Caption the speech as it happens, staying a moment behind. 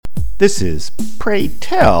This is Pray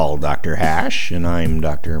Tell Dr. Hash, and I'm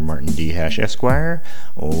Dr. Martin D. Hash, Esquire,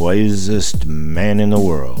 wisest man in the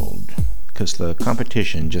world. 'Cause the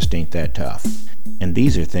competition just ain't that tough. And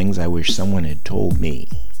these are things I wish someone had told me.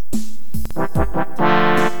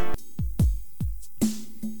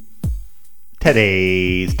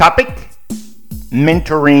 Today's topic,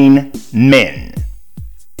 mentoring men.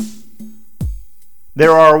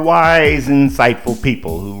 There are wise, insightful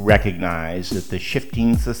people who recognize that the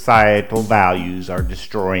shifting societal values are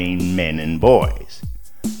destroying men and boys,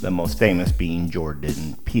 the most famous being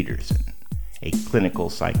Jordan Peterson, a clinical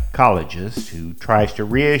psychologist who tries to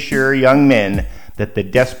reassure young men that the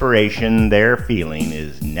desperation they're feeling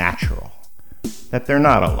is natural, that they're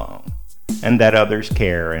not alone, and that others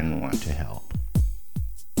care and want to help.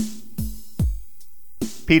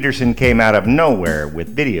 Peterson came out of nowhere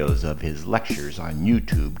with videos of his lectures on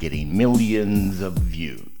YouTube getting millions of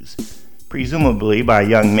views, presumably by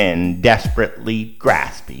young men desperately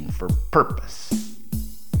grasping for purpose.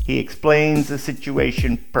 He explains the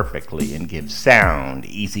situation perfectly and gives sound,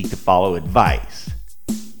 easy-to-follow advice.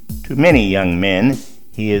 To many young men,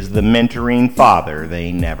 he is the mentoring father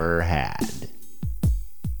they never had.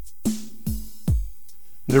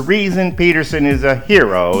 The reason Peterson is a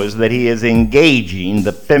hero is that he is engaging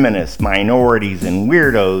the feminist minorities and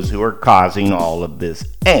weirdos who are causing all of this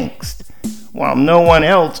angst, while no one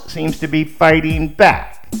else seems to be fighting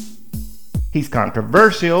back. He's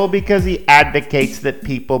controversial because he advocates that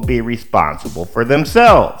people be responsible for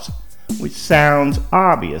themselves, which sounds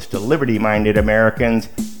obvious to liberty-minded Americans,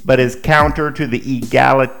 but is counter to the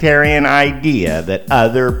egalitarian idea that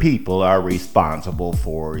other people are responsible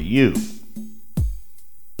for you.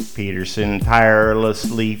 Peterson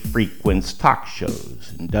tirelessly frequents talk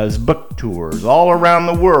shows and does book tours all around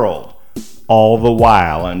the world, all the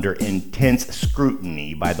while under intense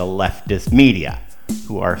scrutiny by the leftist media,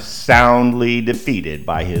 who are soundly defeated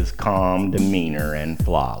by his calm demeanor and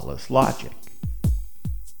flawless logic.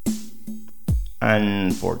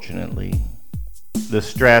 Unfortunately, the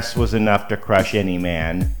stress was enough to crush any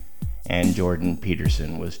man, and Jordan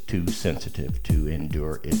Peterson was too sensitive to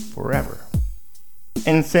endure it forever.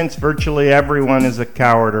 And since virtually everyone is a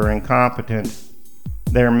coward or incompetent,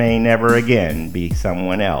 there may never again be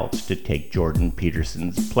someone else to take Jordan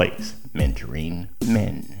Peterson's place mentoring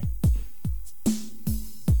men.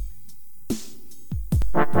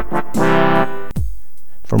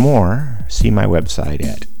 For more, see my website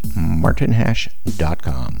at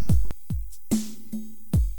martinhash.com.